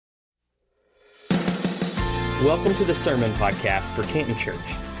Welcome to the Sermon Podcast for Canton Church,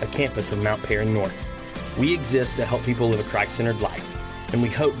 a campus of Mount Perrin North. We exist to help people live a Christ-centered life, and we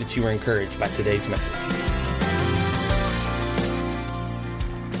hope that you are encouraged by today's message.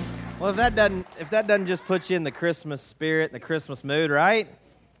 Well, if that doesn't just put you in the Christmas spirit, the Christmas mood, right?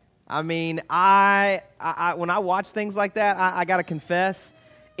 I mean, I when I watch things like that, I got to confess,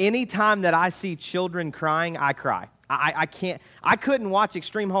 anytime that I see children crying, I cry. I couldn't watch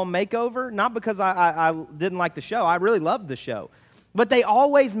Extreme Home Makeover, not because I didn't like the show. I really loved the show. But they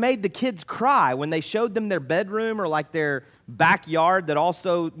always made the kids cry when they showed them their bedroom or like their backyard that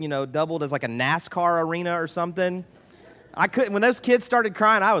also, doubled as like a NASCAR arena or something. When those kids started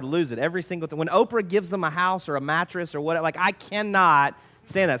crying, I would lose it every single time. When Oprah gives them a house or a mattress or whatever, I cannot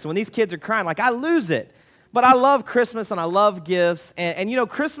stand that. So when these kids are crying, I lose it. But I love Christmas and I love gifts. And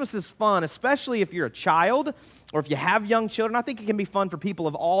Christmas is fun, especially if you're a child or if you have young children. I think it can be fun for people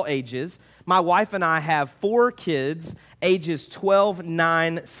of all ages. My wife and I have 4 kids, ages 12,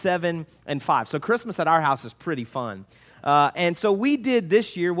 9, 7, and 5. So Christmas at our house is pretty fun. And so we did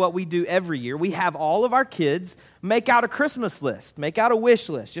this year what we do every year. We have all of our kids make out a Christmas list, make out a wish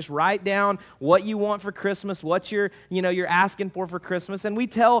list. Just write down what you want for Christmas, what you're asking for Christmas. And we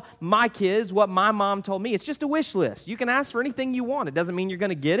tell my kids what my mom told me. It's just a wish list. You can ask for anything you want. It doesn't mean you're going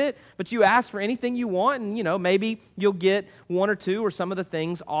to get it, but you ask for anything you want, and maybe you'll get 1 or 2 or some of the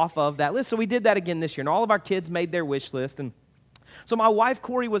things off of that list. So we did that again this year, and all of our kids made their wish list. And so my wife,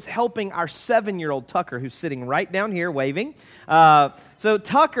 Corey, was helping our 7-year-old Tucker, who's sitting right down here waving. So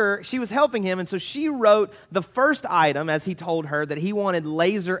Tucker, she was helping him, and so she wrote the first item, as he told her, that he wanted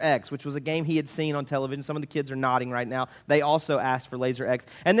Laser X, which was a game he had seen on television. Some of the kids are nodding right now. They also asked for Laser X.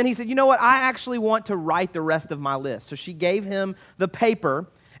 And then he said, you know what, I actually want to write the rest of my list. So she gave him the paper,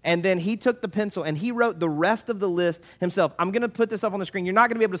 and then he took the pencil and he wrote the rest of the list himself. I'm going to put this up on the screen. You're not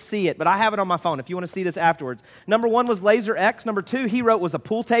going to be able to see it, but I have it on my phone if you want to see this afterwards. Number 1 was Laser X. Number 2, he wrote, was a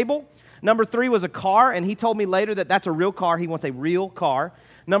pool table. Number 3 was a car, and he told me later that that's a real car. He wants a real car.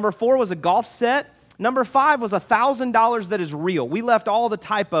 Number 4 was a golf set. Number 5 was $1,000 that is real. We left all the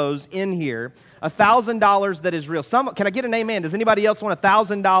typos in here. $1,000 that is real. Can I get an amen? Does anybody else want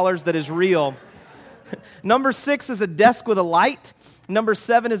 $1,000 that is real? Number 6 is a desk with a light. Number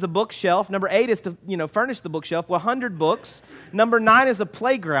 7 is a bookshelf. Number 8 is to, furnish the bookshelf with 100 books. Number 9 is a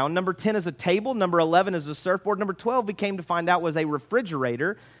playground. Number 10 is a table. Number 11 is a surfboard. Number 12, we came to find out, was a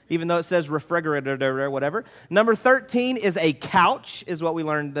refrigerator, even though it says refrigerator or whatever. Number 13 is a couch, is what we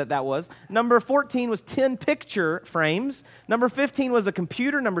learned that was. Number 14 was 10 picture frames. Number 15 was a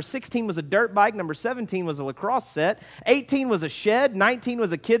computer. Number 16 was a dirt bike. Number 17 was a lacrosse set. 18 was a shed. 19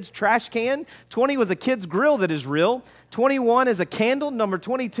 was a kid's trash can. 20 was a kid's grill that is real. 21 is a candle. Number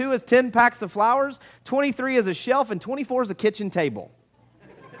 22 is 10 packs of flowers. 23 is a shelf. And 24 is a kitchen table.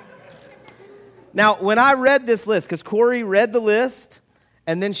 Now, when I read this list, because Corey read the list,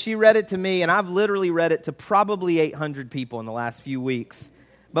 and then she read it to me, and I've literally read it to probably 800 people in the last few weeks.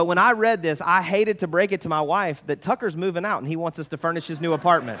 But when I read this, I hated to break it to my wife that Tucker's moving out, and he wants us to furnish his new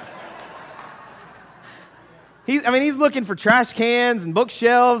apartment. He's looking for trash cans and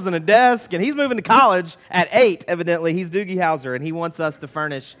bookshelves and a desk, and he's moving to college at 8, evidently. He's Doogie Howser, and he wants us to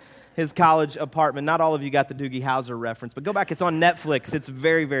furnish his college apartment. Not all of you got the Doogie Howser reference, but go back. It's on Netflix. It's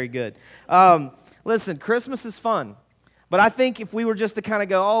very, very good. Listen, Christmas is fun, but I think if we were just to kind of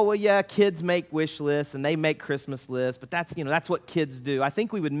go, oh, well, yeah, kids make wish lists, and they make Christmas lists, but that's what kids do. I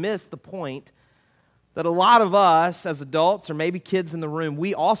think we would miss the point that a lot of us as adults, or maybe kids in the room,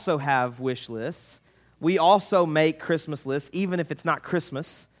 we also have wish lists. We also make Christmas lists, even if it's not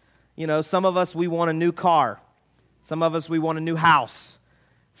Christmas. Some of us, we want a new car. Some of us, we want a new house.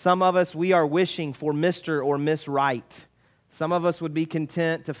 Some of us, we are wishing for Mr. or Miss Right. Some of us would be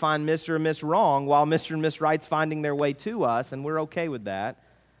content to find Mr. or Miss Wrong while Mr. and Miss Right's finding their way to us, and we're okay with that.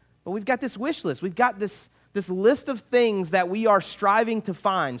 But we've got this wish list. We've got this list of things that we are striving to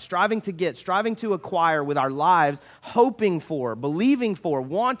find, striving to get, striving to acquire with our lives, hoping for, believing for,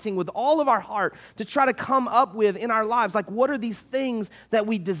 wanting with all of our heart to try to come up with in our lives. Like, what are these things that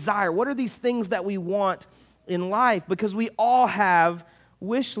we desire? What are these things that we want in life? Because we all have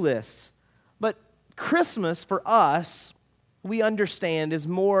wish lists. But Christmas, for us, we understand, is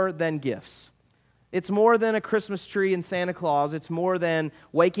more than gifts. It's more than a Christmas tree and Santa Claus. It's more than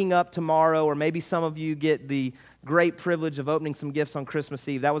waking up tomorrow, or maybe some of you get the great privilege of opening some gifts on Christmas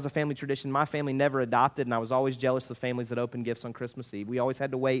Eve. That was a family tradition my family never adopted, and I was always jealous of families that opened gifts on Christmas Eve. We always had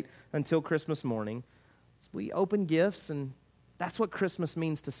to wait until Christmas morning. So we open gifts, and that's what Christmas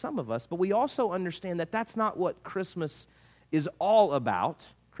means to some of us. But we also understand that that's not what Christmas is all about.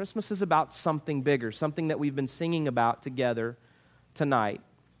 Christmas is about something bigger, something that we've been singing about together tonight.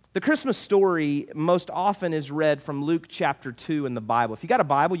 The Christmas story most often is read from Luke chapter 2 in the Bible. If you got a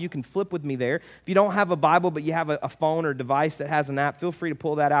Bible, you can flip with me there. If you don't have a Bible, but you have a phone or device that has an app, feel free to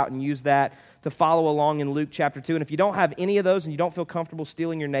pull that out and use that to follow along in Luke chapter 2. And if you don't have any of those and you don't feel comfortable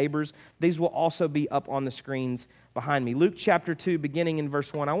stealing your neighbors, these will also be up on the screens behind me. Luke chapter 2, beginning in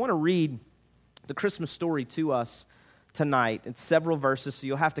verse 1. I want to read the Christmas story to us tonight. It's several verses, so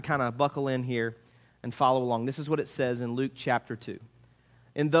you'll have to kind of buckle in here and follow along. This is what it says in Luke chapter 2.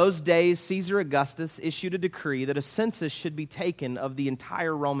 In those days, Caesar Augustus issued a decree that a census should be taken of the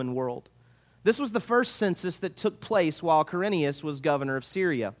entire Roman world. This was the first census that took place while Quirinius was governor of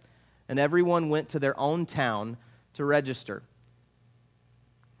Syria, and everyone went to their own town to register.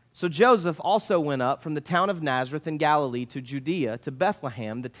 So Joseph also went up from the town of Nazareth in Galilee to Judea, to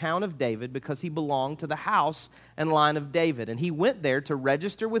Bethlehem, the town of David, because he belonged to the house and line of David. And he went there to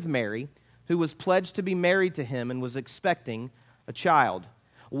register with Mary, who was pledged to be married to him and was expecting a child.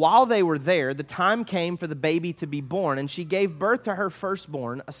 While they were there, the time came for the baby to be born, and she gave birth to her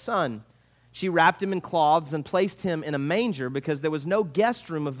firstborn, a son. She wrapped him in cloths and placed him in a manger because there was no guest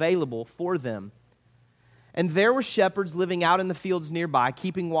room available for them. And there were shepherds living out in the fields nearby,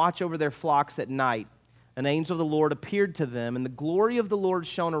 keeping watch over their flocks at night. An angel of the Lord appeared to them, and the glory of the Lord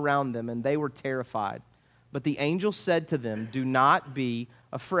shone around them, and they were terrified. But the angel said to them, "Do not be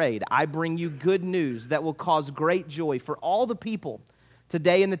afraid. I bring you good news that will cause great joy for all the people.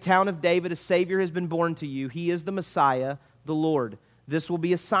 Today in the town of David, a Savior has been born to you. He is the Messiah, the Lord. This will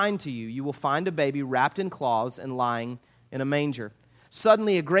be a sign to you. You will find a baby wrapped in cloths and lying in a manger."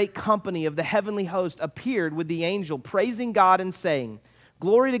 Suddenly a great company of the heavenly host appeared with the angel, praising God and saying,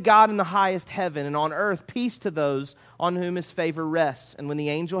 "Glory to God in the highest heaven, and on earth peace to those on whom his favor rests." And when the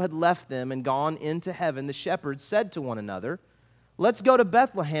angel had left them and gone into heaven, the shepherds said to one another, "Let's go to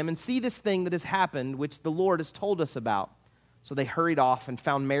Bethlehem and see this thing that has happened, which the Lord has told us about." So they hurried off and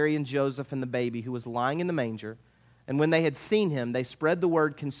found Mary and Joseph and the baby who was lying in the manger. And when they had seen him, they spread the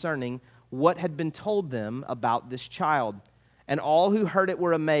word concerning what had been told them about this child. And all who heard it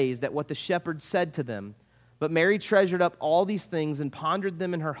were amazed at what the shepherds said to them. But Mary treasured up all these things and pondered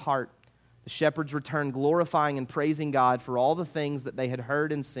them in her heart. The shepherds returned, glorifying and praising God for all the things that they had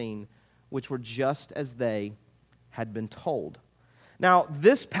heard and seen, which were just as they had been told. Now,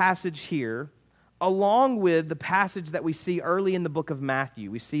 this passage here, along with the passage that we see early in the book of Matthew.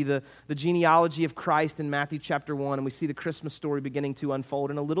 We see the genealogy of Christ in Matthew chapter 1, and we see the Christmas story beginning to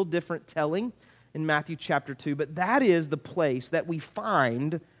unfold in a little different telling in Matthew chapter 2. But that is the place that we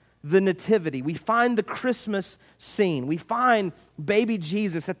find the nativity. We find the Christmas scene. We find baby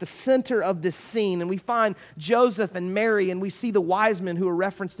Jesus at the center of this scene, and we find Joseph and Mary, and we see the wise men who are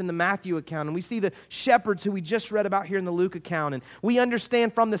referenced in the Matthew account, and we see the shepherds who we just read about here in the Luke account, and we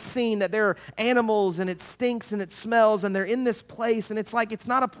understand from the scene that there are animals, and it stinks and it smells, and they're in this place, and it's like it's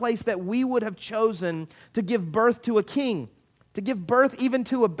not a place that we would have chosen to give birth to a king, to give birth even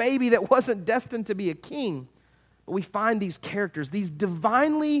to a baby that wasn't destined to be a king. But we find these characters, these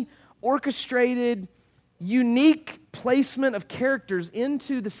divinely orchestrated, unique placement of characters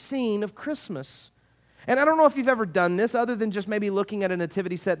into the scene of Christmas. And I don't know if you've ever done this, other than just maybe looking at a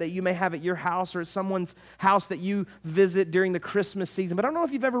nativity set that you may have at your house or at someone's house that you visit during the Christmas season. But I don't know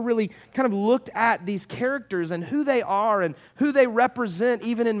if you've ever really kind of looked at these characters and who they are and who they represent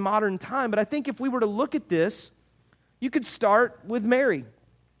even in modern time. But I think if we were to look at this, you could start with Mary.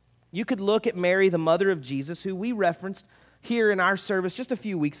 You could look at Mary, the mother of Jesus, who we referenced here in our service just a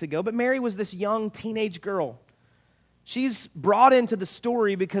few weeks ago. But Mary was this young teenage girl. She's brought into the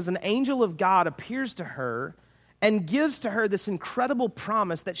story because an angel of God appears to her and gives to her this incredible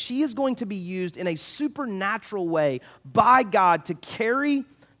promise that she is going to be used in a supernatural way by God to carry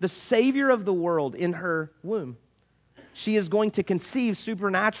the Savior of the world in her womb. She is going to conceive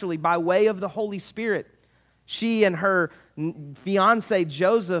supernaturally by way of the Holy Spirit. She and her fiancé,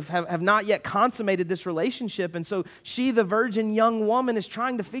 Joseph, have not yet consummated this relationship. And so she, the virgin young woman, is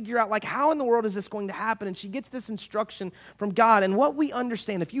trying to figure out, like, how in the world is this going to happen? And she gets this instruction from God. And what we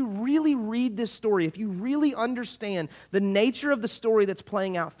understand, if you really read this story, if you really understand the nature of the story that's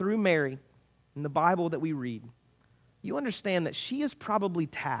playing out through Mary in the Bible that we read, you understand that she is probably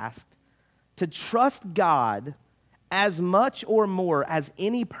tasked to trust God as much or more as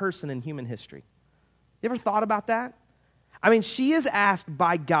any person in human history. You ever thought about that? I mean, she is asked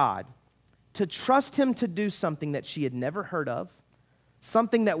by God to trust him to do something that she had never heard of,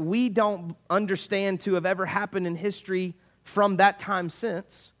 something that we don't understand to have ever happened in history from that time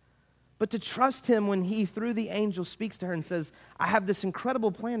since, but to trust him when he, through the angel, speaks to her and says, "I have this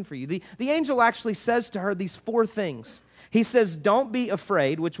incredible plan for you." The angel actually says to her these 4 things. He says, "Don't be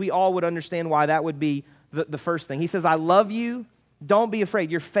afraid," which we all would understand why that would be the first thing. He says, "I love you." Don't be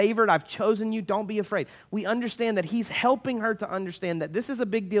afraid. You're favored. I've chosen you. Don't be afraid. We understand that he's helping her to understand that this is a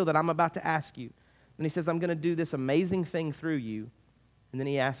big deal that I'm about to ask you. And he says, I'm going to do this amazing thing through you. And then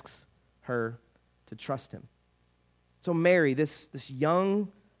he asks her to trust him. So Mary, this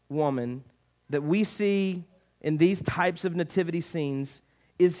young woman that we see in these types of nativity scenes,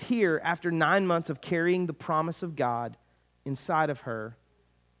 is here after 9 months of carrying the promise of God inside of her,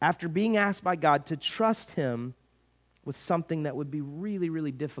 after being asked by God to trust him with something that would be really,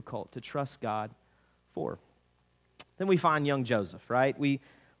 really difficult to trust God for. Then we find young Joseph, right? We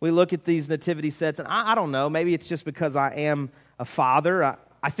look at these nativity sets, and I don't know, maybe it's just because I am a father.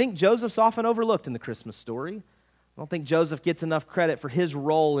 I think Joseph's often overlooked in the Christmas story. I don't think Joseph gets enough credit for his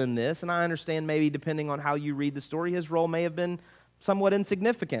role in this, and I understand maybe depending on how you read the story, his role may have been somewhat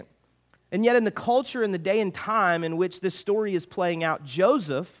insignificant. And yet in the culture and the day and time in which this story is playing out,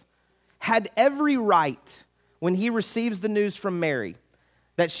 Joseph had every right when he receives the news from Mary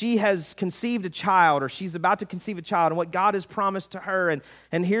that she has conceived a child or she's about to conceive a child and what God has promised to her,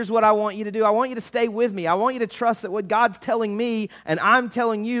 and here's what I want you to do. I want you to stay with me. I want you to trust that what God's telling me and I'm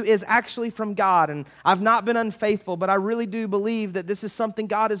telling you is actually from God, and I've not been unfaithful, but I really do believe that this is something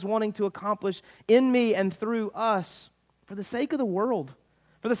God is wanting to accomplish in me and through us for the sake of the world,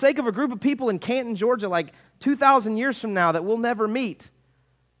 for the sake of a group of people in Canton, Georgia, like 2,000 years from now that we'll never meet.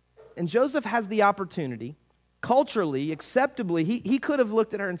 And Joseph has the opportunity, culturally, acceptably, he could have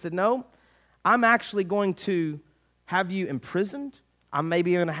looked at her and said, no, I'm actually going to have you imprisoned. I'm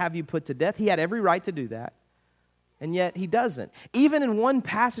maybe going to have you put to death. He had every right to do that, and yet he doesn't. Even in one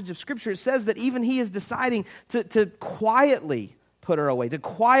passage of Scripture, it says that even he is deciding to quietly put her away, to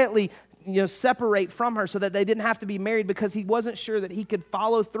quietly separate from her so that they didn't have to be married because he wasn't sure that he could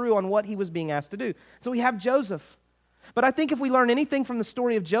follow through on what he was being asked to do. So we have Joseph. But I think if we learn anything from the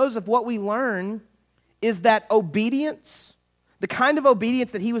story of Joseph, what we learn is that obedience, the kind of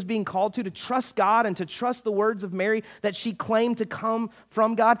obedience that he was being called to trust God and to trust the words of Mary that she claimed to come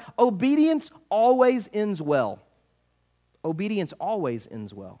from God, obedience always ends well. Obedience always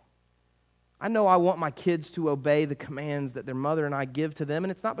ends well. I know I want my kids to obey the commands that their mother and I give to them,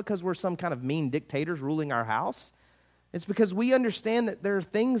 and it's not because we're some kind of mean dictators ruling our house. It's because we understand that there are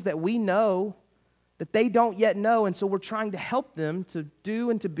things that we know that they don't yet know, and so we're trying to help them to do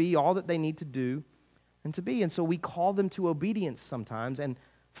and to be all that they need to do and to be. And so we call them to obedience sometimes, and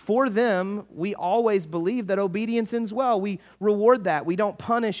for them, we always believe that obedience ends well. We reward that. We don't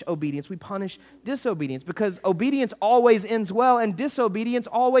punish obedience. We punish disobedience because obedience always ends well and disobedience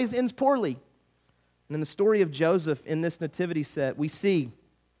always ends poorly. And in the story of Joseph in this nativity set, we see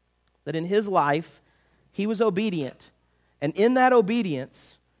that in his life, he was obedient. And in that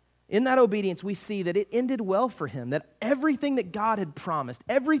obedience, we see that it ended well for him, that everything that God had promised,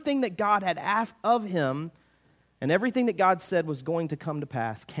 everything that God had asked of him, and everything that God said was going to come to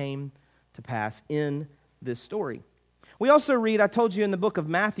pass came to pass in this story. We also read, I told you in the book of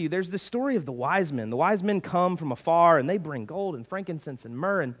Matthew, there's this story of the wise men. The wise men come from afar, and they bring gold and frankincense and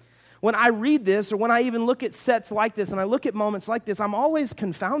myrrh. And when I read this, or when I even look at sets like this, and I look at moments like this, I'm always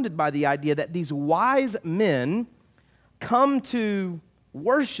confounded by the idea that these wise men come to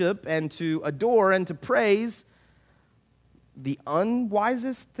worship and to adore and to praise the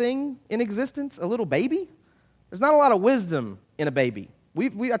unwisest thing in existence, a little baby. There's not a lot of wisdom in a baby.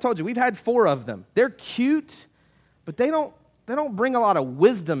 I told you, we've had 4 of them. They're cute, but they don't bring a lot of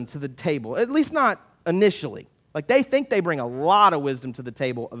wisdom to the table, at least not initially. Like they think they bring a lot of wisdom to the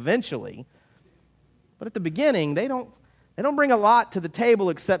table eventually, but at the beginning, they don't bring a lot to the table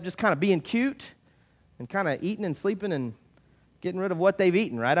except just kind of being cute and kind of eating and sleeping and getting rid of what they've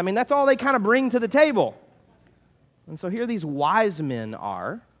eaten, right? I mean, that's all they kind of bring to the table. And so here these wise men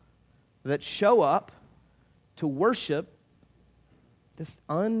are that show up to worship this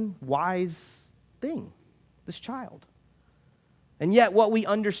unwise thing, this child. And yet what we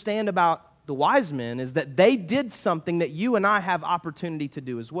understand about the wise men is that they did something that you and I have opportunity to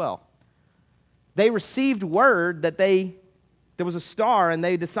do as well. They received word that there was a star, and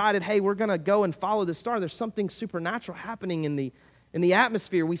they decided, hey, we're going to go and follow the star. There's something supernatural happening in the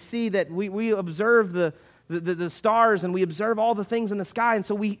atmosphere. We see that we observe the stars, and we observe all the things in the sky, and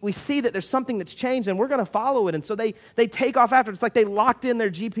so we see that there's something that's changed, and we're going to follow it. And so they take off after it. It's like they locked in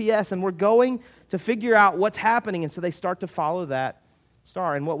their GPS, and we're going to figure out what's happening, and so they start to follow that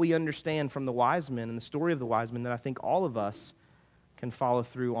star. And what we understand from the wise men and the story of the wise men that I think all of us can follow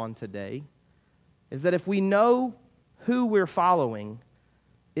through on today is that if we know who we're following,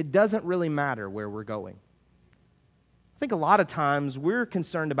 it doesn't really matter where we're going. I think a lot of times we're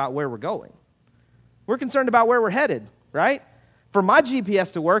concerned about where we're going. We're concerned about where we're headed, right? For my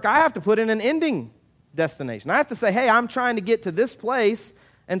GPS to work, I have to put in an ending destination. I have to say, hey, I'm trying to get to this place,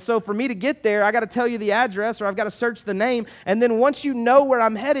 and so for me to get there, I got to tell you the address or I've got to search the name, and then once you know where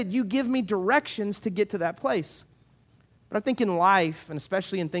I'm headed, you give me directions to get to that place. But I think in life, and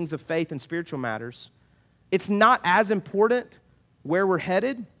especially in things of faith and spiritual matters, it's not as important where we're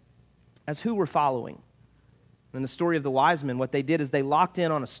headed as who we're following. In the story of the wise men, what they did is they locked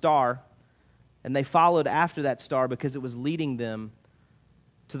in on a star, and they followed after that star because it was leading them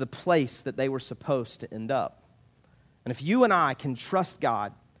to the place that they were supposed to end up. And if you and I can trust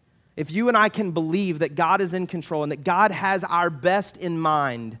God, if you and I can believe that God is in control and that God has our best in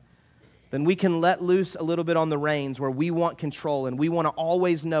mind, then we can let loose a little bit on the reins where we want control and we want to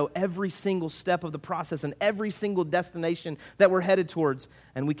always know every single step of the process and every single destination that we're headed towards.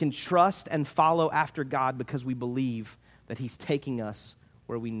 And we can trust and follow after God because we believe that He's taking us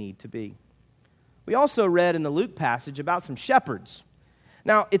where we need to be. We also read in the Luke passage about some shepherds.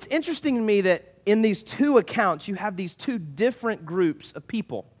 Now, it's interesting to me that in these two accounts, you have these two different groups of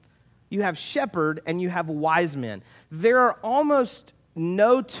people. You have shepherd and you have wise men. There are almost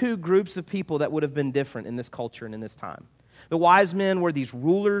no two groups of people that would have been different in this culture and in this time. The wise men were these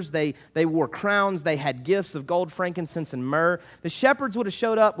rulers. They wore crowns. They had gifts of gold, frankincense, and myrrh. The shepherds would have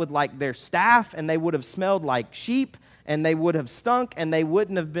showed up with like their staff, and they would have smelled like sheep, and they would have stunk, and they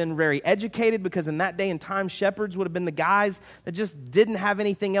wouldn't have been very educated because in that day and time, shepherds would have been the guys that just didn't have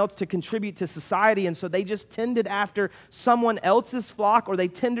anything else to contribute to society, and so they just tended after someone else's flock, or they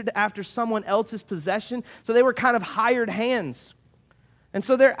tended after someone else's possession, so they were kind of hired hands. And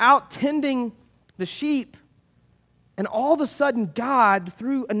so they're out tending the sheep, and all of a sudden God,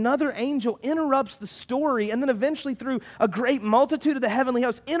 through another angel, interrupts the story, and then eventually through a great multitude of the heavenly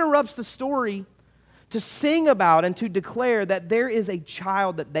hosts, interrupts the story to sing about and to declare that there is a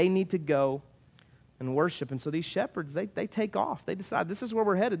child that they need to go and worship. And so these shepherds, they take off. They decide, this is where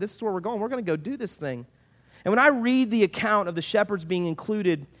we're headed. This is where we're going. We're going to go do this thing. And when I read the account of the shepherds being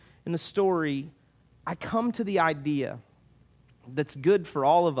included in the story, I come to the idea that's good for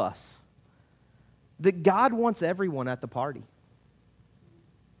all of us, that God wants everyone at the party.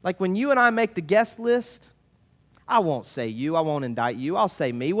 Like when you and I make the guest list, I won't say you, I won't indict you, I'll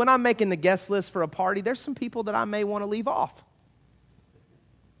say me. When I'm making the guest list for a party, there's some people that I may want to leave off.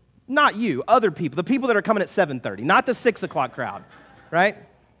 Not you, other people, the people that are coming at 7:30, not the 6 o'clock crowd, right?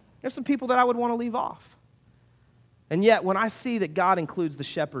 There's some people that I would want to leave off. And yet, when I see that God includes the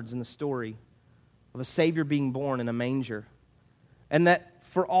shepherds in the story of a Savior being born in a manger, and that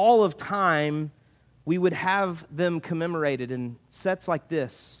for all of time, we would have them commemorated in sets like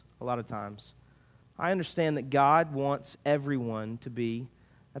this a lot of times, I understand that God wants everyone to be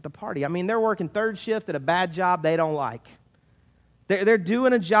at the party. I mean, they're working third shift at a bad job they don't like. They're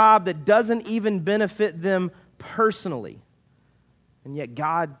doing a job that doesn't even benefit them personally. And yet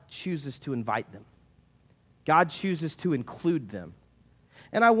God chooses to invite them. God chooses to include them.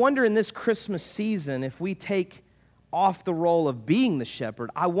 And I wonder in this Christmas season, if we take off the role of being the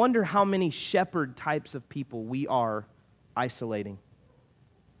shepherd, I wonder how many shepherd types of people we are isolating.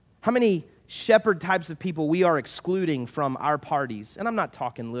 How many shepherd types of people we are excluding from our parties. And I'm not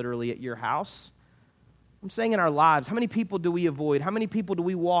talking literally at your house. I'm saying in our lives, how many people do we avoid? How many people do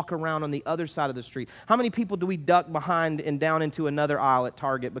we walk around on the other side of the street? How many people do we duck behind and down into another aisle at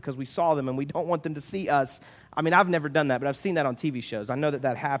Target because we saw them and we don't want them to see us? I mean, I've never done that, but I've seen that on TV shows. I know that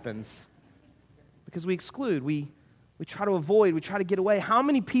that happens. Because we exclude, we try to avoid, we try to get away. How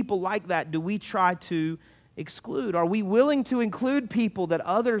many people like that do we try to exclude? Are we willing to include people that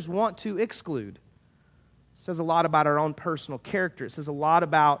others want to exclude? It says a lot about our own personal character. It says a lot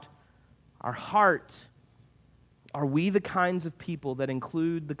about our heart. Are we the kinds of people that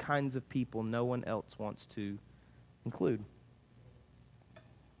include the kinds of people no one else wants to include?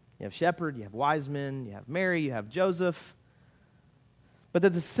 You have shepherd, you have wise men, you have Mary, you have Joseph. But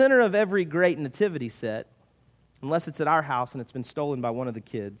at the center of every great nativity set, unless it's at our house and it's been stolen by one of the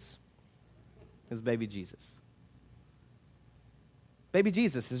kids, is baby Jesus. Baby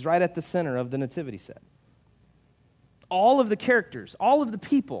Jesus is right at the center of the nativity set. All of the characters, all of the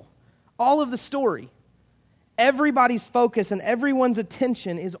people, all of the story, everybody's focus and everyone's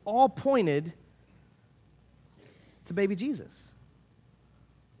attention is all pointed to baby Jesus.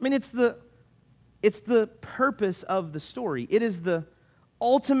 I mean, it's the purpose of the story. It is the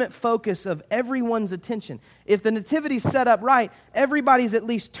ultimate focus of everyone's attention. If the nativity's set up right, everybody's at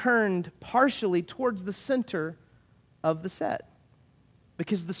least turned partially towards the center of the set.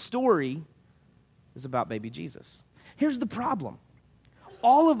 Because the story is about baby Jesus. Here's the problem.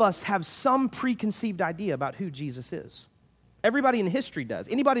 All of us have some preconceived idea about who Jesus is. Everybody in history does.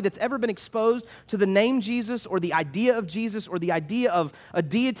 Anybody that's ever been exposed to the name Jesus or the idea of Jesus or the idea of a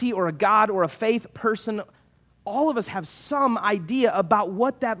deity or a God or a faith person, all of us have some idea about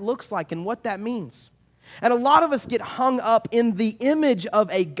what that looks like and what that means. And a lot of us get hung up in the image of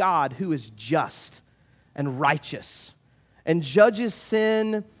a God who is just and righteous and judges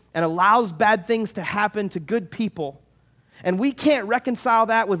sin and allows bad things to happen to good people. And we can't reconcile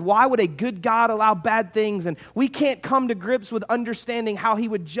that with why would a good God allow bad things, and we can't come to grips with understanding how he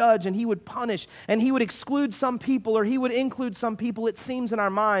would judge and he would punish and he would exclude some people or he would include some people, it seems, in our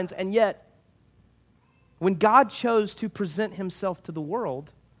minds. And yet, when God chose to present himself to the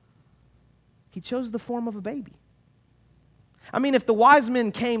world, he chose the form of a baby. I mean, if the wise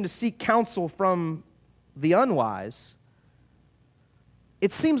men came to seek counsel from the unwise,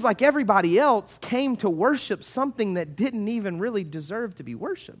 it seems like everybody else came to worship something that didn't even really deserve to be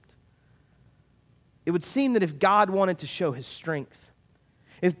worshiped. It would seem that if God wanted to show his strength,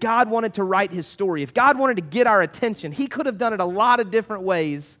 if God wanted to write his story, if God wanted to get our attention, he could have done it a lot of different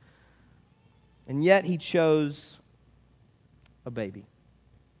ways, and yet he chose a baby.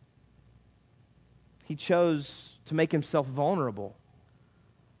 He chose to make himself vulnerable.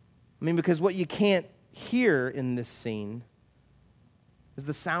 I mean, because what you can't hear in this scene is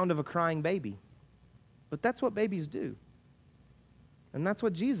the sound of a crying baby. But that's what babies do. And that's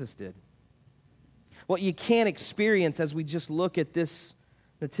what Jesus did. What you can't experience as we just look at this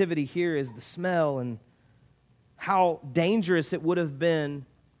nativity here is the smell and how dangerous it would have been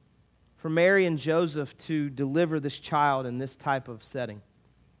for Mary and Joseph to deliver this child in this type of setting.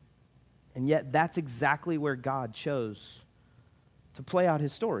 And yet that's exactly where God chose to play out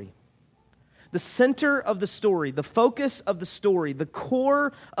his story. The center of the story, the focus of the story, the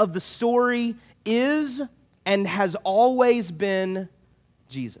core of the story is and has always been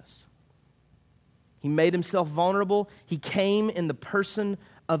Jesus. He made himself vulnerable. He came in the person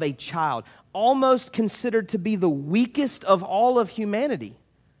of a child, almost considered to be the weakest of all of humanity.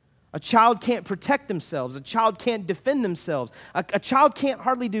 A child can't protect themselves. A child can't defend themselves. A child can't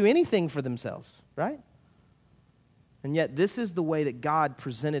hardly do anything for themselves, right? And yet this is the way that God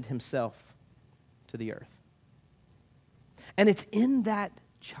presented himself to the earth. And it's in that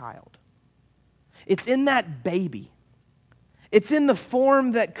child. It's in that baby. It's in the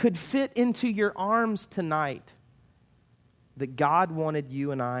form that could fit into your arms tonight that God wanted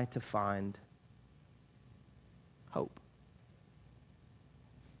you and I to find hope.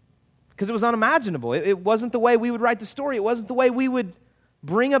 Because it was unimaginable. It wasn't the way we would write the story. It wasn't the way we would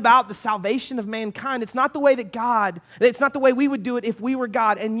bring about the salvation of mankind. It's not the way it's not the way we would do it if we were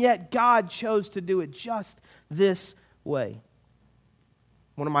God, and yet God chose to do it just this way.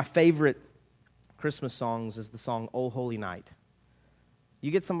 One of my favorite Christmas songs is the song "O Holy Night."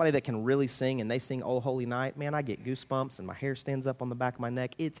 You get somebody that can really sing and they sing "O Holy Night," man, I get goosebumps and my hair stands up on the back of my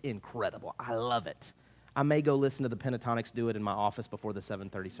neck. It's incredible. I love it. I may go listen to the Pentatonics do it in my office before the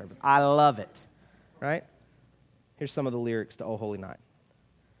 7:30 service. I love it, right? Here's some of the lyrics to "O Holy Night."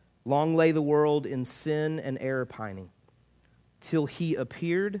 Long lay the world in sin and error pining, till he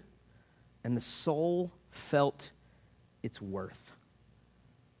appeared and the soul felt its worth.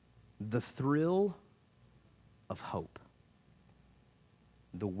 The thrill of hope.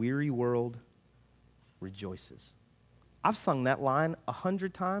 The weary world rejoices. I've sung that line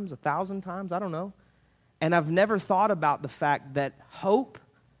 100 times, 1,000 times, I don't know. And I've never thought about the fact that hope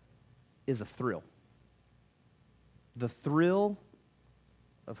is a thrill. The thrill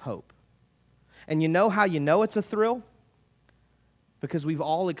of hope. And you know how you know it's a thrill? Because we've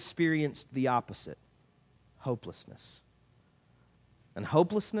all experienced the opposite, hopelessness. And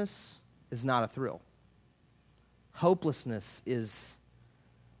hopelessness is not a thrill. Hopelessness is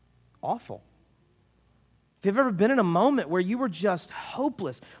awful. If you've ever been in a moment where you were just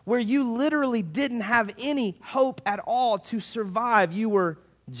hopeless, where you literally didn't have any hope at all to survive, you were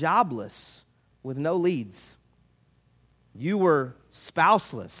jobless with no leads. You were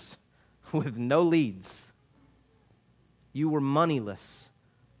spouseless with no leads. You were moneyless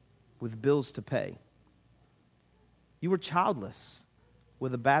with bills to pay. You were childless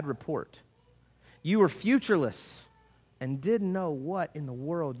with a bad report. You were futureless and didn't know what in the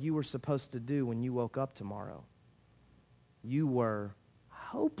world you were supposed to do when you woke up tomorrow. You were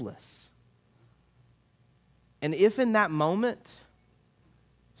hopeless. And if in that moment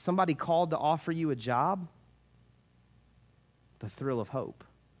somebody called to offer you a job, the thrill of hope.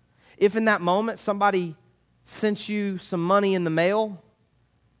 If in that moment somebody sent you some money in the mail,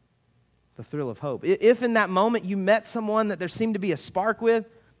 the thrill of hope. If in that moment you met someone that there seemed to be a spark with,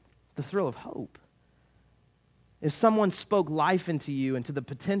 the thrill of hope. If someone spoke life into you and to the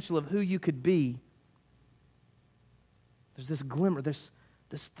potential of who you could be, There's this glimmer, this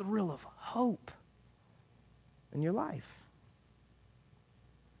thrill of hope in your life.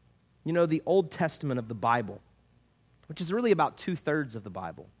 You know, the Old Testament of the Bible, which is really about 2/3 of the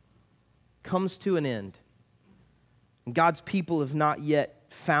Bible, comes to an end. And God's people have not yet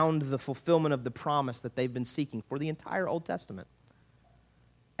found the fulfillment of the promise that they've been seeking for the entire Old Testament.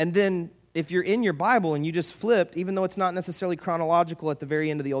 And then if you're in your Bible and you just flipped, even though it's not necessarily chronological at the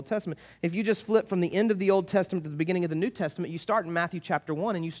very end of the Old Testament, if you just flip from the end of the Old Testament to the beginning of the New Testament, you start in Matthew chapter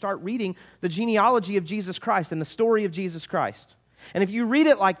 1 and you start reading the genealogy of Jesus Christ and the story of Jesus Christ. And if you read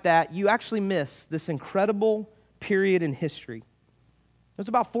it like that, you actually miss this incredible period in history. It was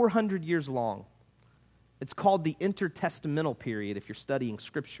about 400 years long. It's called the intertestamental period if you're studying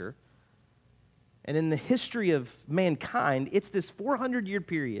Scripture. And in the history of mankind, it's this 400-year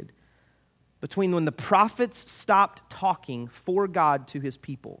period between when the prophets stopped talking for God to his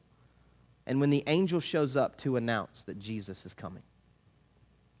people and when the angel shows up to announce that Jesus is coming.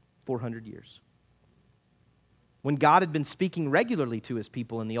 400 years. When God had been speaking regularly to his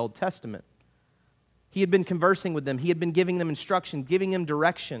people in the Old Testament, he had been conversing with them. He had been giving them instruction, giving them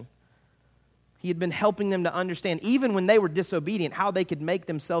direction. He had been helping them to understand, even when they were disobedient, how they could make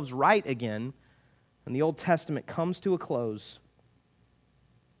themselves right again. And the Old Testament comes to a close,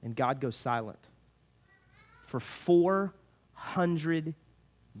 and God goes silent for 400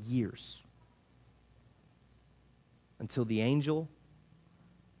 years until the angel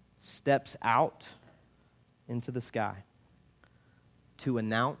steps out into the sky to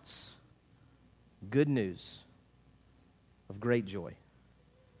announce good news of great joy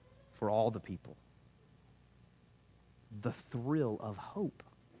for all the people. The thrill of hope.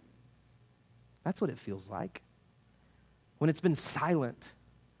 That's what it feels like. When it's been silent,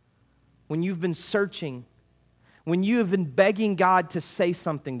 when you've been searching, when you have been begging God to say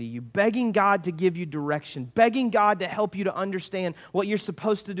something to you, begging God to give you direction, begging God to help you to understand what you're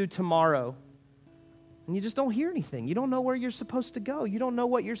supposed to do tomorrow, and you just don't hear anything. You don't know where you're supposed to go. You don't know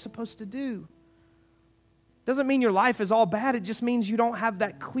what you're supposed to do. Doesn't mean your life is all bad. It just means you don't have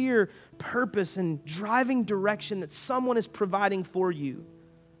that clear purpose and driving direction that someone is providing for you.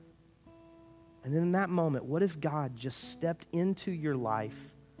 And then in that moment, what if God just stepped into your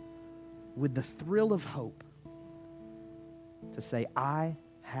life with the thrill of hope to say, I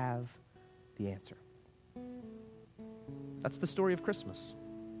have the answer? That's the story of Christmas.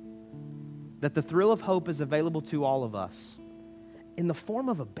 That the thrill of hope is available to all of us in the form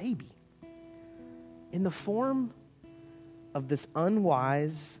of a baby. In the form of this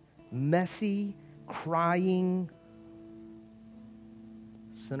unwise, messy, crying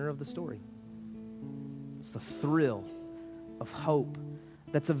center of the story. It's the thrill of hope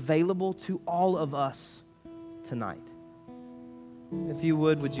that's available to all of us tonight. If you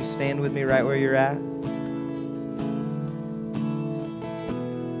would you stand with me right where you're at?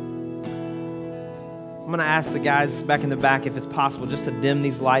 I'm going to ask the guys back in the back if it's possible just to dim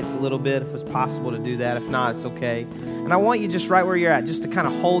these lights a little bit, if it's possible to do that. If not, it's okay. And I want you just right where you're at, just to kind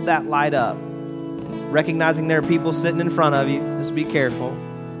of hold that light up, recognizing there are people sitting in front of you. Just be careful.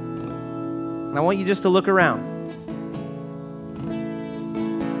 And I want you just to look around.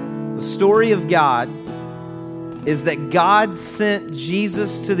 The story of God is that God sent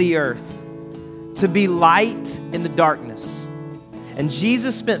Jesus to the earth to be light in the darkness. And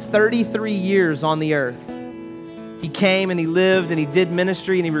Jesus spent 33 years on the earth. He came and he lived and he did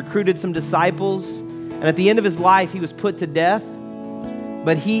ministry and he recruited some disciples. And at the end of his life, he was put to death.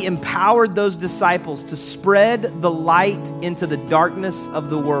 But he empowered those disciples to spread the light into the darkness of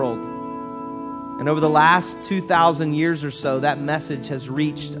the world. And over the last 2,000 years or so, that message has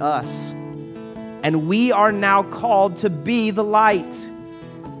reached us. And we are now called to be the light.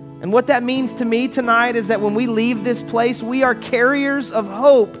 And what that means to me tonight is that when we leave this place, we are carriers of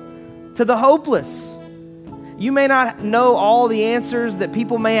hope to the hopeless. You may not know all the answers that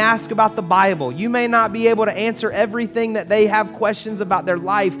people may ask about the Bible. You may not be able to answer everything that they have questions about their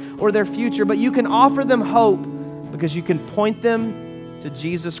life or their future, but you can offer them hope because you can point them to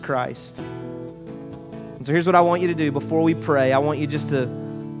Jesus Christ. And so here's what I want you to do before we pray. I want you just to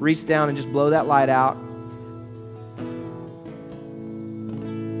reach down and just blow that light out.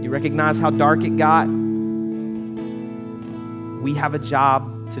 You recognize how dark it got? We have a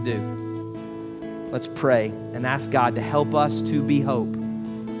job to do. Let's pray and ask God to help us to be hope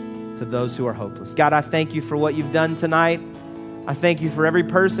to those who are hopeless. God, I thank you for what you've done tonight. I thank you for every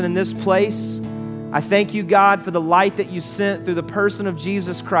person in this place. I thank you, God, for the light that you sent through the person of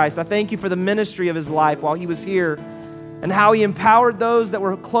Jesus Christ. I thank you for the ministry of his life while he was here. and how he empowered those that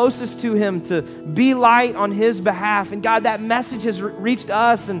were closest to him to be light on his behalf. And God, that message has reached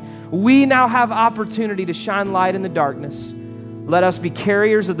us, and we now have opportunity to shine light in the darkness. Let us be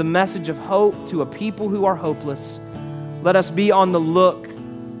carriers of the message of hope to a people who are hopeless. Let us be on the look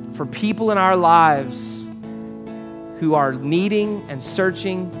for people in our lives who are needing and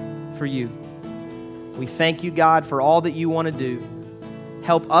searching for you. We thank you, God, for all that you want to do.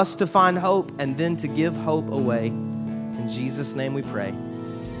 Help us to find hope and then to give hope away. In Jesus' name we pray.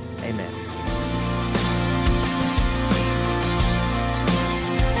 Amen.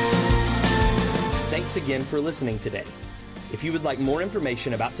 Thanks again for listening today. If you would like more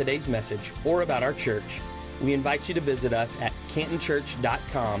information about today's message or about our church, we invite you to visit us at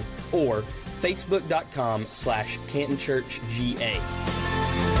cantonchurch.com or facebook.com/cantonchurchga.